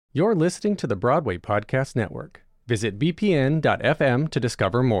You're listening to the Broadway Podcast Network. Visit bpn.fm to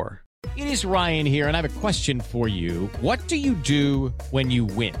discover more. It is Ryan here, and I have a question for you. What do you do when you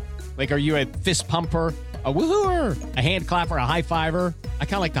win? Like, are you a fist pumper, a woohooer, a hand clapper, a high fiver? I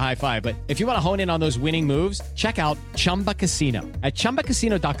kind of like the high five, but if you want to hone in on those winning moves, check out Chumba Casino. At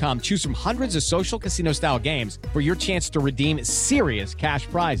ChumbaCasino.com, choose from hundreds of social casino-style games for your chance to redeem serious cash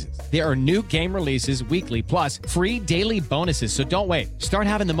prizes. There are new game releases weekly, plus free daily bonuses. So don't wait. Start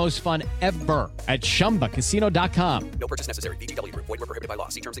having the most fun ever at ChumbaCasino.com. No purchase necessary. VGW Group. Void where prohibited by law.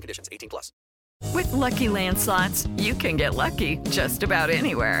 See terms and conditions. 18+. With Lucky Land Slots, you can get lucky just about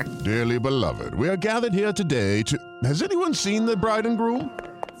anywhere. Dearly beloved, we are gathered here today to... Has anyone seen the bride and groom?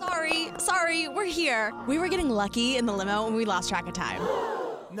 Sorry, we're here. We were getting lucky in the limo and we lost track of time.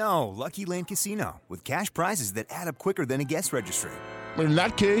 No, Lucky Land Casino, with cash prizes that add up quicker than a guest registry. In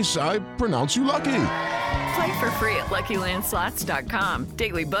that case, I pronounce you lucky. Play for free at LuckyLandSlots.com.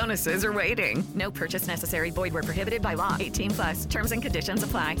 Daily bonuses are waiting. No purchase necessary. Void where prohibited by law. 18+. Terms and conditions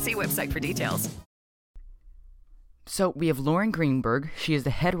apply. See website for details. So we have Lauren Greenberg. She is the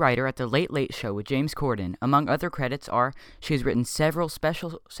head writer at The Late Late Show with James Corden. Among other credits are she has written several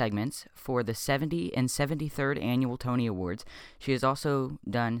special segments for the 70 and 73rd Annual Tony Awards. She has also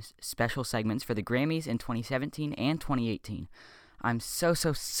done special segments for the Grammys in 2017 and 2018. I'm so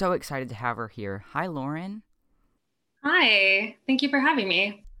excited to have her here. Hi, Lauren. Hi. Thank you for having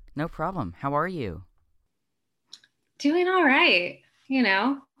me. No problem. How are you? Doing all right.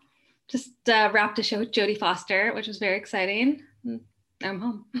 Just wrapped a show with Jodie Foster, which was very exciting. I'm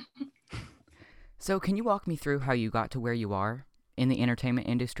home. So can you walk me through how you got to where you are in the entertainment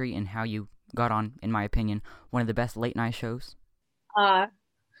industry and how you got on, in my opinion, one of the best late night shows?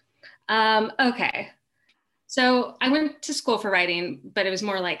 Okay. So I went to school for writing, but it was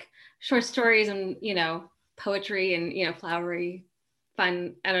more like short stories and, poetry and, flowery,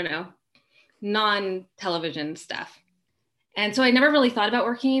 fun, I don't know, non-television stuff. And so I never really thought about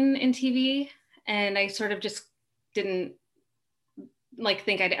working in TV, and I sort of just didn't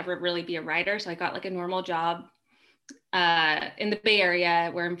think I'd ever really be a writer. So I got a normal job in the Bay Area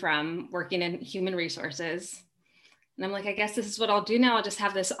where I'm from, working in human resources. And I'm like, I guess this is what I'll do now. I'll just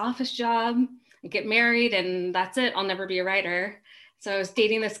have this office job and get married, and that's it. I'll never be a writer. So I was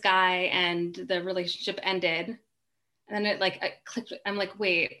dating this guy, and the relationship ended. And then I clicked. I'm like,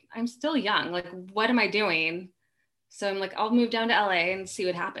 wait, I'm still young. What am I doing? So I'm like, I'll move down to LA and see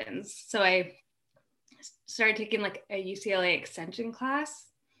what happens. So I started taking a UCLA extension class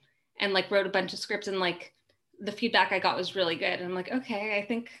and wrote a bunch of scripts, and the feedback I got was really good. And I'm like, okay, I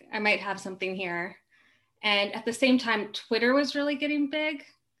think I might have something here. And at the same time, Twitter was really getting big.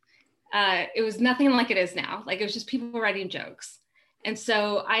 It was nothing like it is now. It was just people writing jokes. And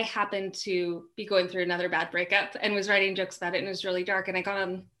so I happened to be going through another bad breakup and was writing jokes about it, and it was really dark. And I got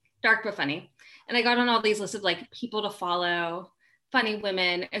on dark but funny. And I got on all these lists of people to follow, funny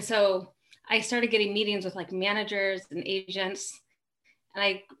women. And so I started getting meetings with managers and agents. And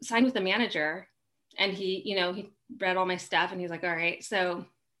I signed with the manager, and he read all my stuff, and he's like, all right. So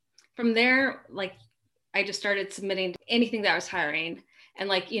from there, I just started submitting to anything that I was hiring,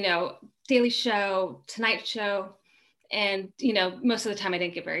 and Daily Show, Tonight Show. And, most of the time I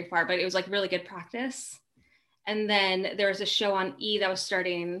didn't get very far, but it was really good practice. And then there was a show on E! That was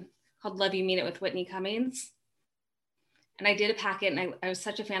starting called Love You Mean It with Whitney Cummings. And I did a packet, and I was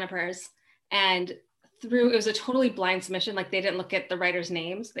such a fan of hers. And it was a totally blind submission. They didn't look at the writers'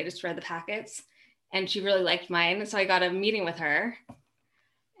 names. They just read the packets. And she really liked mine. So I got a meeting with her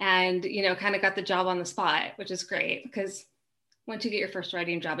and, kind of got the job on the spot, which is great because once you get your first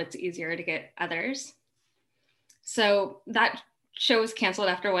writing job, it's easier to get others. So that show was canceled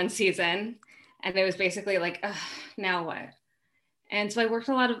after one season. And it was basically now what? And so I worked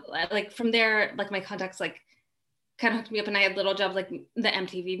a lot of from there, my contacts kind of hooked me up, and I had little jobs the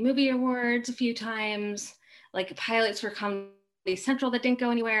MTV Movie Awards a few times, pilots for Comedy Central that didn't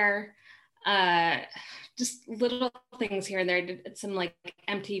go anywhere. Just little things here and there. I did some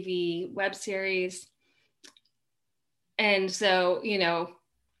MTV web series. And so,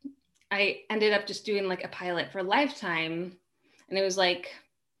 I ended up just doing a pilot for Lifetime, and it was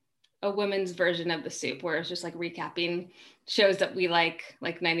a women's version of The Soup, where it's just recapping shows that we like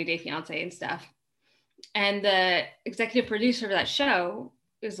 90 Day Fiance and stuff. And the executive producer of that show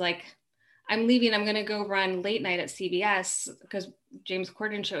was like, I'm leaving, I'm gonna go run late night at CBS because James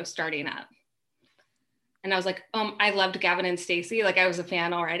Corden show is starting up. And I was like, I loved Gavin and Stacey. I was a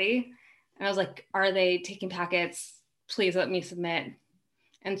fan already. And I was like, are they taking packets? Please let me submit.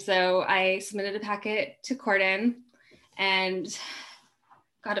 And so I submitted a packet to Corden, and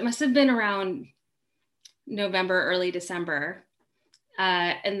God, it must have been around November, early December.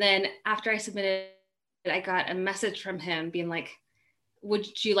 And then after I submitted, I got a message from him being like,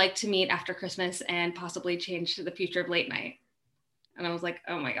 would you like to meet after Christmas and possibly change the future of late night? And I was like,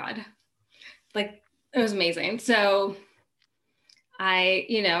 oh my God, like it was amazing. So I,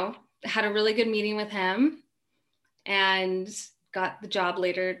 had a really good meeting with him and got the job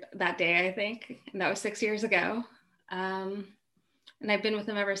later that day, I think. And that was 6 years ago. And I've been with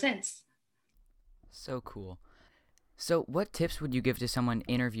him ever since. So cool. So what tips would you give to someone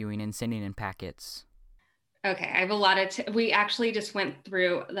interviewing and sending in packets? Okay, I have a lot of we actually just went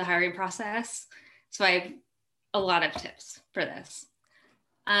through the hiring process. So I have a lot of tips for this.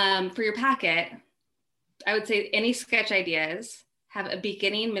 For your packet, I would say any sketch ideas have a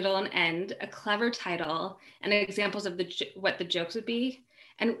beginning, middle, and end, a clever title, and examples of what the jokes would be,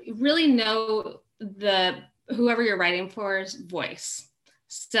 and really know whoever you're writing for's voice.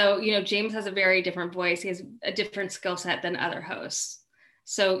 So, James has a very different voice. He has a different skill set than other hosts.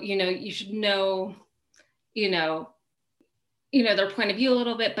 So, you should know, their point of view a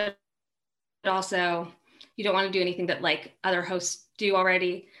little bit, but also you don't want to do anything that like other hosts do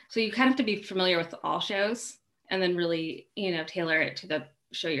already. So you kind of have to be familiar with all shows and then really, tailor it to the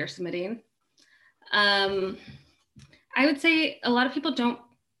show you're submitting. I would say a lot of people don't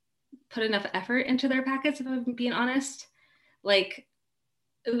put enough effort into their packets, if I'm being honest. Like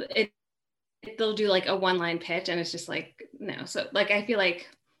they'll do like a one-line pitch and it's just like, no. So like, I feel like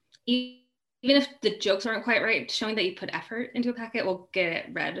even if the jokes aren't quite right, showing that you put effort into a packet will get it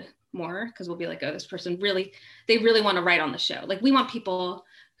read more, because we'll be like, oh, this person they really want to write on the show. Like we want people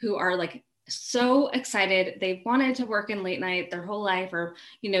who are like so excited. They've wanted to work in late night their whole life, or,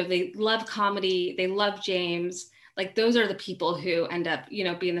 they love comedy. They love James. Like those are the people who end up,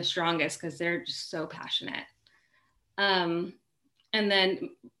 being the strongest because they're just so passionate. And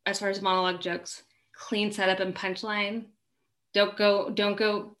then as far as monologue jokes, clean setup and punchline. Don't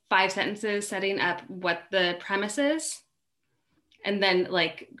go 5 sentences setting up what the premise is, and then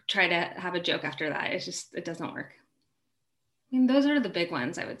like try to have a joke after that. It doesn't work. I mean, those are the big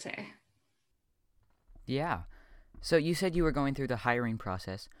ones, I would say. Yeah. So you said you were going through the hiring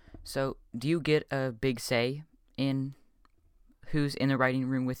process. So do you get a big say in who's in the writing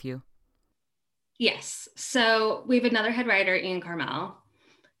room with you? Yes. So we have another head writer, Ian Carmel,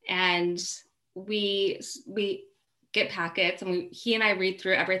 and we get packets, and he and I read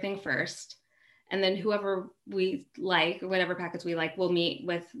through everything first. And then whoever we like, or whatever packets we like, we'll meet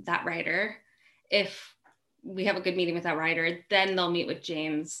with that writer. If we have a good meeting with that writer, then they'll meet with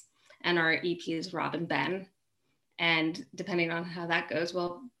James and our EPs, Rob and Ben. And depending on how that goes,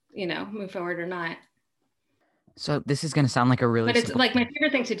 we'll, move forward or not. So this is going to sound like a really But it's like my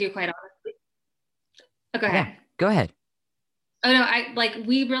favorite thing to do, quite honestly. Oh, go ahead. Yeah, go ahead. Oh, no,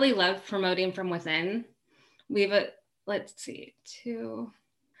 we really love promoting from within. We have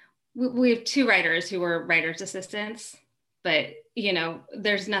we have 2 writers who were writer's assistants, but,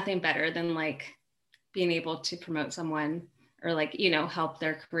 there's nothing better than like being able to promote someone or like, help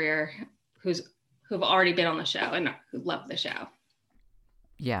their career who've already been on the show and who love the show.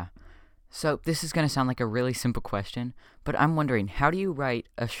 Yeah. So this is going to sound like a really simple question, but I'm wondering, how do you write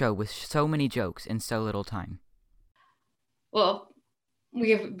a show with so many jokes in so little time? Well,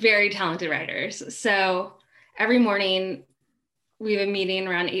 we have very talented writers. So every morning we have a meeting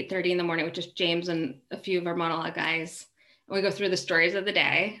around 8:30 in the morning with just James and a few of our monologue guys. And we go through the stories of the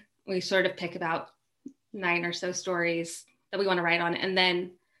day. We sort of pick about 9 or so stories that we want to write on. And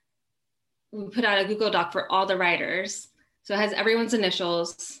then we put out a Google Doc for all the writers. So it has everyone's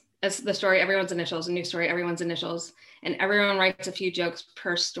initials, as the story, everyone's initials, a new story, everyone's initials, and everyone writes a few jokes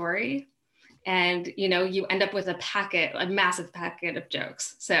per story. And, you end up with a massive packet of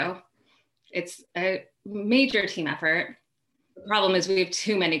jokes. So it's a major team effort. The problem is we have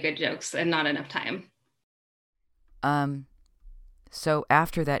too many good jokes and not enough time. So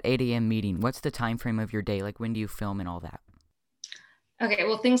after that 8 a.m. meeting, what's the time frame of your day? Like, when do you film and all that? Okay,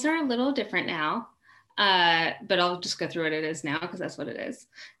 well, things are a little different now, but I'll just go through what it is now because that's what it is.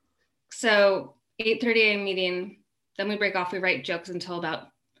 So 8:30 a.m. meeting, then we break off. We write jokes until about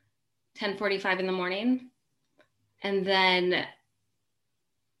 10:45 in the morning. And then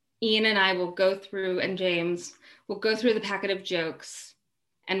Ian and I will go through, and James will go through the packet of jokes,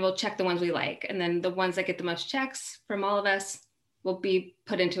 and we'll check the ones we like. And then the ones that get the most checks from all of us will be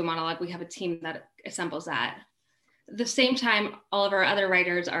put into a monologue. We have a team that assembles that. At the same time, all of our other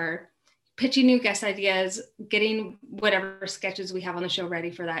writers are pitching new guest ideas, getting whatever sketches we have on the show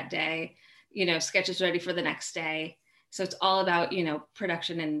ready for that day, sketches ready for the next day. So it's all about,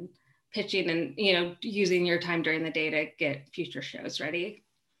 production and pitching and, using your time during the day to get future shows ready.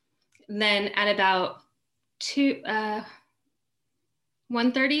 And then at about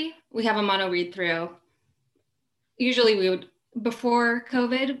 1:30, we have a mono read through. Usually we would, before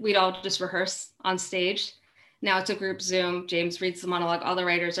COVID, we'd all just rehearse on stage. Now it's a group Zoom. James reads the monologue. All the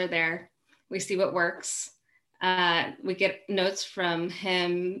writers are there. We see what works. We get notes from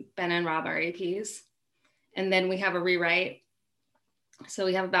him, Ben, and Rob, our APs. And then we have a rewrite. So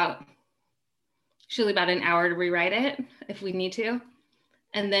we have usually about an hour to rewrite it if we need to.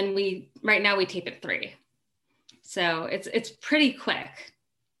 And then right now we tape at 3. So it's pretty quick.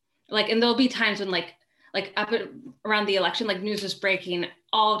 And there'll be times when around the election, news is breaking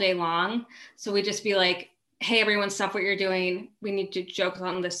all day long. So we just be like, hey, everyone, stop what you're doing. We need to joke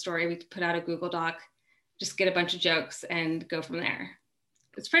on this story. We put out a Google Doc, just get a bunch of jokes and go from there.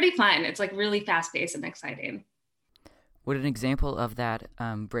 It's pretty fun. It's really fast paced and exciting. Would an example of that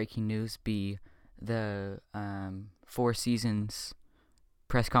breaking news be the 4 Seasons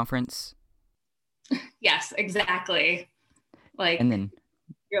press conference? Yes, exactly. And then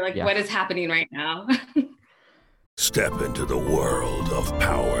you're yeah. What is happening right now? Step into the world of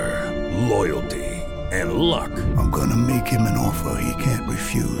power, loyalty, and luck. I'm gonna make him an offer he can't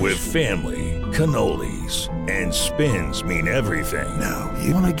refuse. With family, cannolis, and spins mean everything. Now,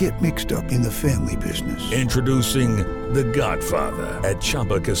 you wanna get mixed up in the family business. Introducing The Godfather at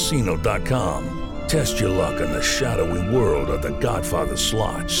ChumbaCasino.com. Test your luck in the shadowy world of The Godfather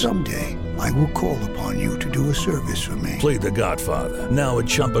slot. Someday, I will call upon you to do a service for me. Play The Godfather, now at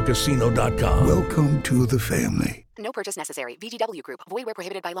ChumbaCasino.com. Welcome to the family. No purchase necessary. VGW Group. Void where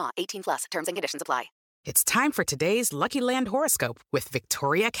prohibited by law. 18+. Terms and conditions apply. It's time for today's Lucky Land horoscope with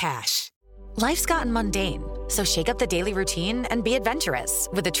Victoria Cash. Life's gotten mundane, so shake up the daily routine and be adventurous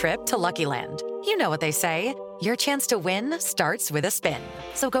with a trip to Lucky Land. You know what they say. Your chance to win starts with a spin.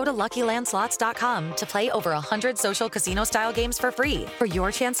 So go to LuckyLandSlots.com to play over 100 social casino-style games for free for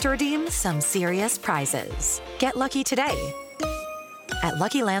your chance to redeem some serious prizes. Get lucky today at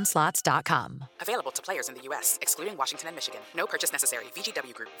LuckyLandSlots.com. Available to players in the U.S., excluding Washington and Michigan. No purchase necessary.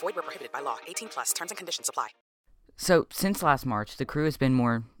 VGW Group. Void where prohibited by law. 18+. Terms and conditions apply. So, since last March, the crew has been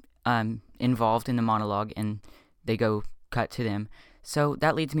more involved in the monologue, and they go cut to them. So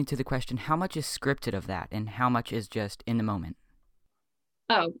that leads me to the question, how much is scripted of that, and how much is just in the moment?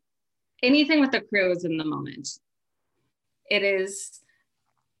 Oh, anything with the crew is in the moment. It is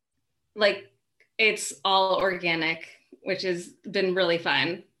it's all organic, which has been really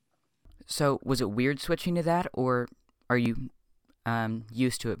fun. So was it weird switching to that, or are you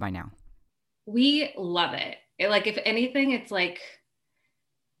used to it by now? We love it. If anything, it's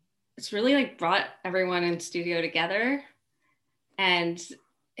really brought everyone in studio together. And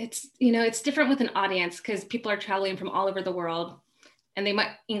it's, it's different with an audience because people are traveling from all over the world, and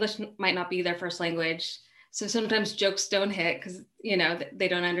English might not be their first language. So sometimes jokes don't hit because, they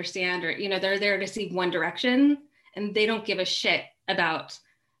don't understand, or, they're there to see One Direction and they don't give a shit about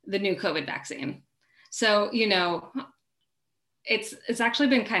the new COVID vaccine. So, it's actually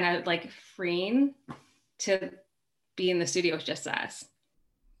been kind of freeing to be in the studio with just us.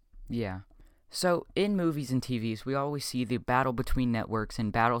 Yeah. So, in movies and TVs, we always see the battle between networks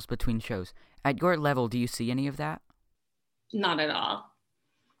and battles between shows. At your level, do you see any of that? Not at all.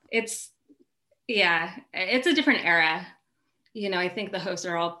 It's a different era. I think the hosts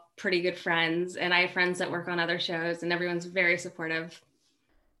are all pretty good friends, and I have friends that work on other shows, and everyone's very supportive.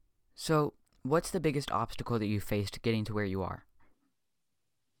 So, what's the biggest obstacle that you faced getting to where you are?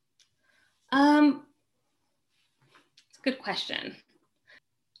 It's a good question.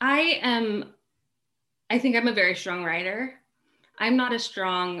 I think I'm a very strong writer. I'm not a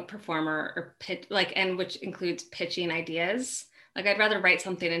strong performer or pitch, and which includes pitching ideas. I'd rather write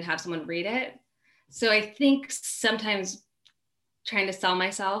something and have someone read it. So I think sometimes trying to sell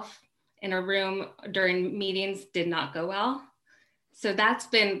myself in a room during meetings did not go well. So that's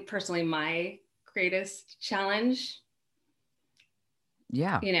been personally my greatest challenge.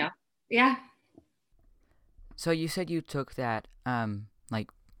 Yeah. Yeah. So you said you took that,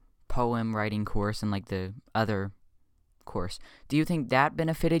 poem writing course and the other course. Do you think that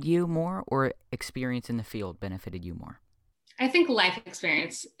benefited you more, or experience in the field benefited you more? I think life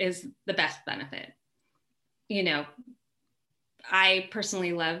experience is the best benefit. I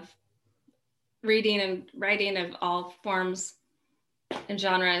personally love reading and writing of all forms and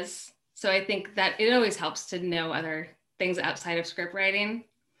genres. So I think that it always helps to know other things outside of script writing.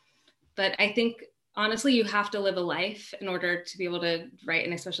 But I think honestly, you have to live a life in order to be able to write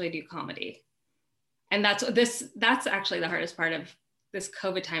and especially do comedy. And that's actually the hardest part of this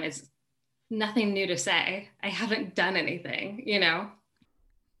COVID time is nothing new to say. I haven't done anything,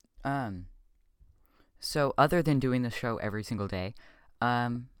 So other than doing the show every single day,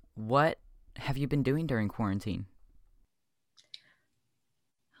 what have you been doing during quarantine?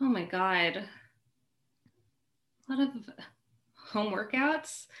 Oh my God. A lot of home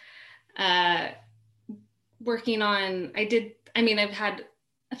workouts. Working on, I've had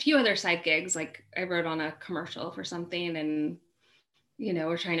a few other side gigs. Like I wrote on a commercial for something and,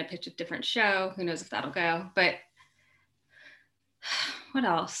 we're trying to pitch a different show. Who knows if that'll go, but what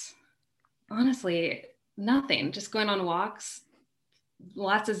else? Honestly, nothing. Just going on walks,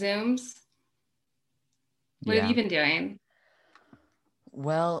 lots of Zooms. What have you been doing?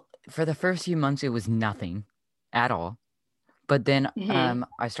 Well, for the first few months, it was nothing at all. But then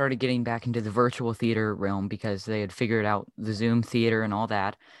I started getting back into the virtual theater realm because they had figured out the Zoom theater and all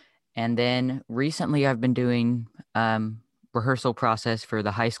that. And then recently I've been doing rehearsal process for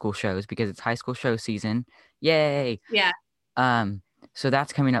the high school shows because it's high school show season. Yay! Yeah. So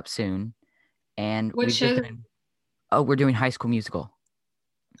that's coming up soon. And what show? We're doing High School Musical.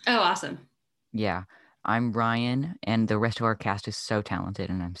 Oh, awesome. Yeah. I'm Ryan, and the rest of our cast is so talented,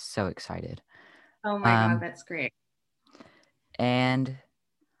 and I'm so excited. Oh my God, that's great. And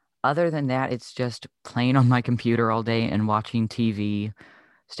other than that, it's just playing on my computer all day and watching TV,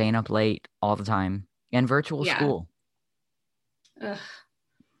 staying up late all the time, and virtual school. Ugh.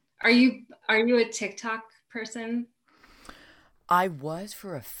 Are you a TikTok person? I was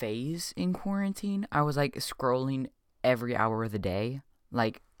for a phase in quarantine. I was like scrolling every hour of the day,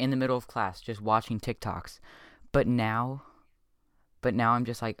 like in the middle of class, just watching TikToks. But now I'm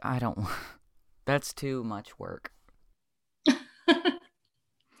just like, I don't, that's too much work.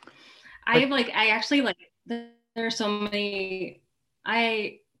 There are so many,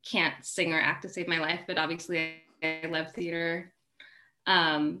 I can't sing or act to save my life, but obviously I love theater.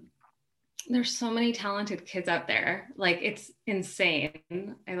 There's so many talented kids out there. Like, it's insane.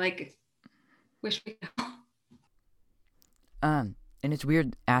 I wish we could. And it's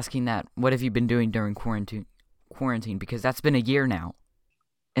weird asking that, what have you been doing during quarantine? Because that's been a year now.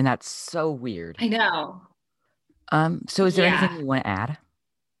 And that's so weird. I know. So is there anything you want to add?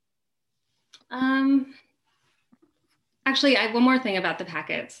 Actually, I have one more thing about the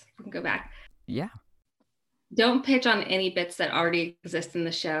packets. We can go back. Yeah. Don't pitch on any bits that already exist in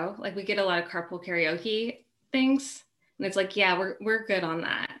the show. Like, we get a lot of carpool karaoke things, and it's like, yeah, we're good on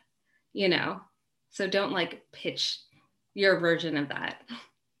that, So don't pitch your version of that.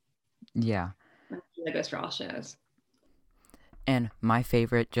 Yeah. That goes for all shows. And my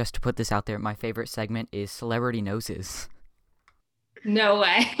favorite, just to put this out there, my favorite segment is Celebrity Noses. No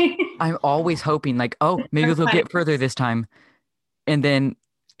way. I'm always hoping maybe they'll get further this time. And then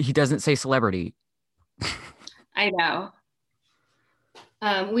he doesn't say celebrity. I know.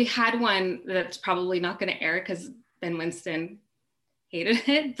 We had one that's probably not going to air because Ben Winston hated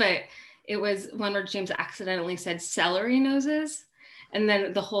it, but it was one where James accidentally said celery noses. And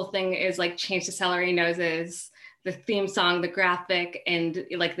then the whole thing is changed to Celery Noses, the theme song, the graphic, and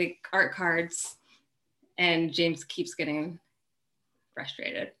the art cards. And James keeps getting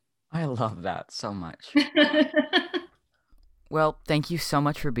frustrated. I love that so much. Well, thank you so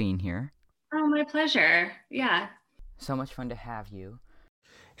much for being here. Oh, my pleasure. Yeah. So much fun to have you.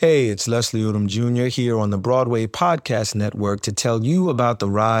 Hey, it's Leslie Odom Jr. here on the Broadway Podcast Network to tell you about the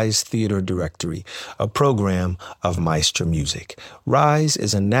Rise Theater Directory, a program of Maestro Music. Rise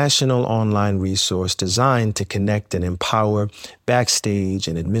is a national online resource designed to connect and empower backstage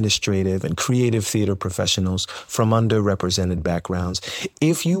and administrative and creative theater professionals from underrepresented backgrounds.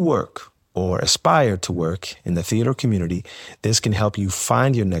 If you work or aspire to work in the theater community, this can help you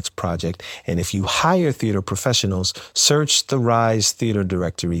find your next project. And if you hire theater professionals, search the Rise Theater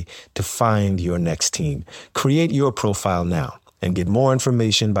Directory to find your next team. Create your profile now and get more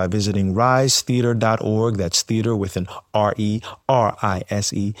information by visiting risetheater.org. That's theater with an RISETHEATRE.org,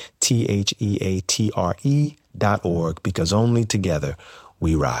 because only together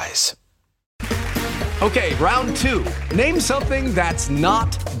we rise. Okay, round two. Name something that's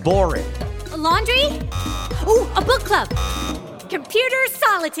not boring. A laundry? Ooh, a book club. Computer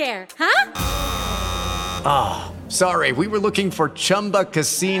solitaire, huh? Ah, sorry, we were looking for Chumba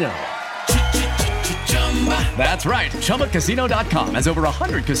Casino. That's right, ChumbaCasino.com has over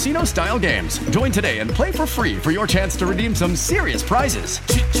 100 casino-style games. Join today and play for free for your chance to redeem some serious prizes.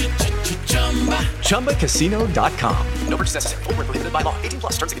 ChumbaCasino.com. No purchase necessary. Void where prohibited by law. 18+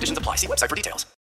 terms and conditions apply. See website for details.